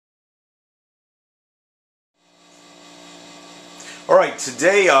Alright,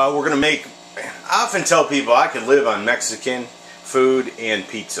 today we're going to make, I often tell people I could live on Mexican food and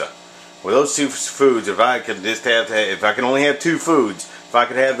pizza. With those two foods, if I could just if I could only have two foods, if I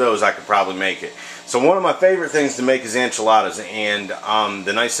could have those, I could probably make it. So one of my favorite things to make is enchiladas, and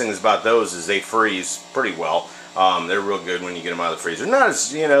the nice thing about those is they freeze pretty well. They're real good when you get them out of the freezer. Not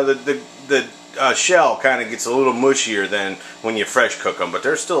as, you know, the shell kind of gets a little mushier than when you fresh cook them, but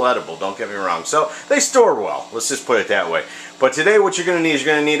they're still edible, don't get me wrong. So they store well, let's just put it that way. But today what you're going to need is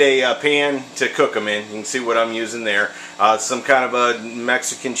you're going to need a pan to cook them in. You can see what I'm using there. Some kind of a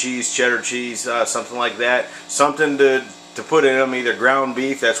Mexican cheese, cheddar cheese, something like that. Something to put in them, either ground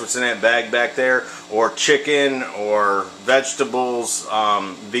beef, that's what's in that bag back there, or chicken, or vegetables,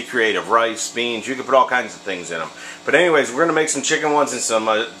 be creative, rice, beans, you can put all kinds of things in them. But anyways, we're going to make some chicken ones and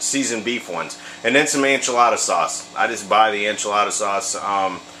some seasoned beef ones. And then some enchilada sauce. I just buy the enchilada sauce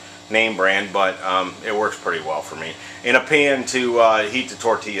name brand, but it works pretty well for me. In a pan to heat the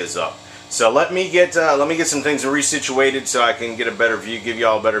tortillas up. So let me get some things resituated so I can get a better view, give you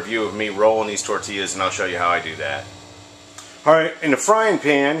all a better view of me rolling these tortillas, and I'll show you how I do that. Alright, in the frying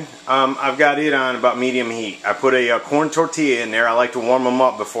pan, I've got it on about medium heat. I put a corn tortilla in there. I like to warm them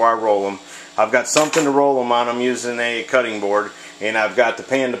up before I roll them. I've got something to roll them on. I'm using a cutting board, and I've got the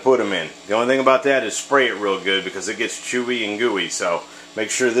pan to put them in. The only thing about that is spray it real good because it gets chewy and gooey. So make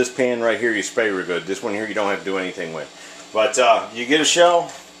sure this pan right here you spray real good. This one here you don't have to do anything with. But you get a shell,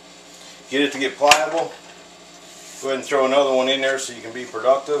 get it to get pliable. Go ahead and throw another one in there so you can be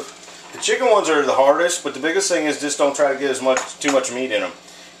productive. The chicken ones are the hardest, but the biggest thing is just don't try to get too much meat in them.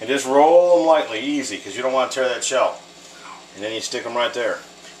 And just roll them lightly, easy, because you don't want to tear that shell. And then you stick them right there.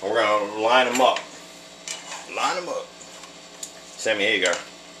 And we're going to line them up. Line them up. Sammy, here you go.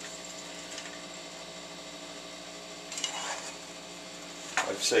 Like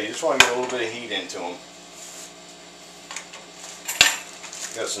I say, you just want to get a little bit of heat into them.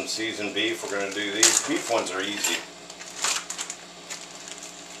 Got some seasoned beef. We're going to do these. Beef ones are easy.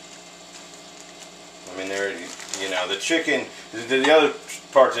 I mean, they're, you know, the chicken, the other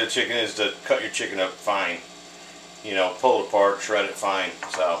part of the chicken is to cut your chicken up fine. You know, pull it apart, shred it fine.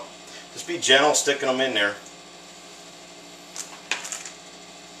 So, just be gentle sticking them in there.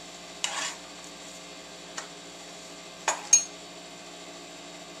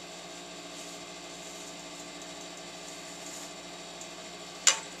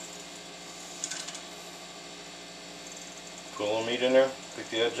 Pull the meat in there, pick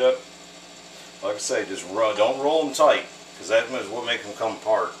the edge up. Like I say, just don't roll them tight, because that is what makes them come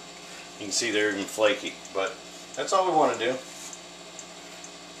apart. You can see they're even flaky, but that's all we want to do.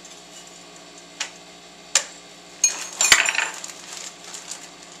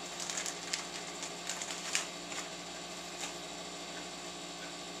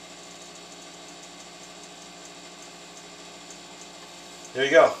 There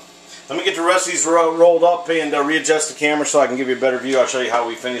you go. Let me get the rest of these rolled up and readjust the camera so I can give you a better view. I'll show you how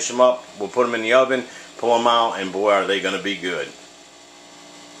we finish them up. We'll put them in the oven, pull them out, and boy are they going to be good.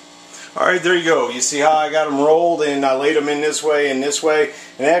 Alright, there you go. You see how I got them rolled, and I laid them in this way and this way.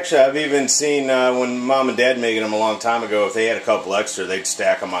 And actually I've even seen when Mom and Dad made them a long time ago, if they had a couple extra, they'd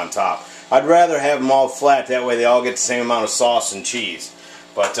stack them on top. I'd rather have them all flat, that way they all get the same amount of sauce and cheese.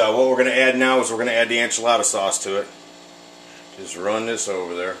 But what we're going to add now is we're going to add the enchilada sauce to it. Just run this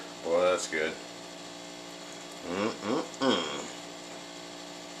over there. Boy, that's good.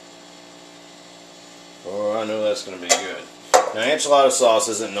 Oh, I know that's going to be good. Now, enchilada sauce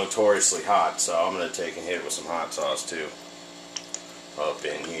isn't notoriously hot, so I'm going to take and hit it with some hot sauce too. Up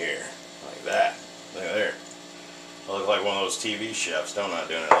in here, like that. Look at there. I look like one of those TV chefs, don't I,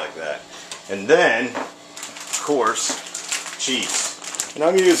 doing it like that. And then, of course, cheese. And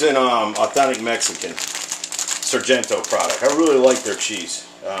I'm using authentic Mexican Sargento product. I really like their cheese.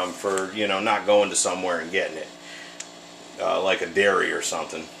 For, you know, not going to somewhere and getting it like a dairy or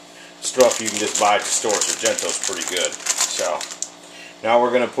something. Stuff you can just buy at the store. Sargento's pretty good. So now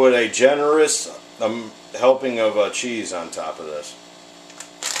we're going to put a generous helping of cheese on top of this.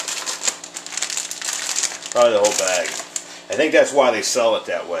 Probably the whole bag. I think that's why they sell it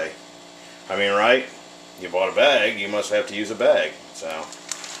that way. I mean, right? You bought a bag, you must have to use a bag. So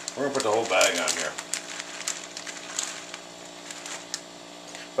we're going to put the whole bag on here.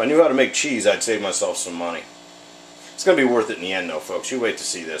 If I knew how to make cheese, I'd save myself some money. It's going to be worth it in the end, though, folks. You wait to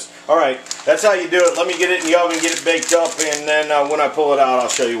see this. Alright, that's how you do it. Let me get it in the oven, get it baked up, and then when I pull it out, I'll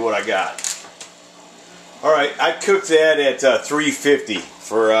show you what I got. Alright, I cooked that at 350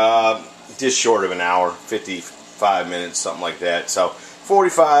 for just short of an hour, 55 minutes, something like that. So,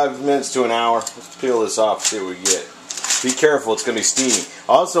 45 minutes to an hour. Let's peel this off and see what we get. Be careful, it's going to be steamy.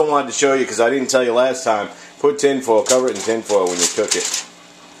 I also wanted to show you, because I didn't tell you last time, Put tinfoil, cover it in tinfoil when you cook it.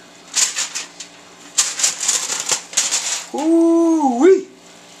 Woo-wee!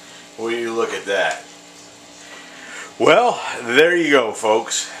 Will you look at that? Well, there you go,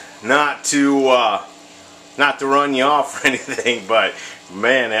 folks. Not to run you off or anything, but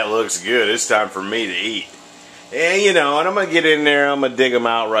man, that looks good. It's time for me to eat. And you know, and I'm gonna get in there. I'm gonna dig them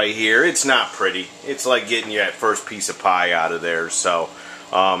out right here. It's not pretty. It's like getting you that first piece of pie out of there. So,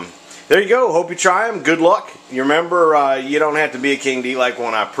 there you go. Hope you try them. Good luck. You remember, you don't have to be a king to eat like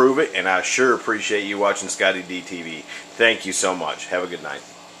one. I prove it, and I sure appreciate you watching Scotty D TV. Thank you so much. Have a good night.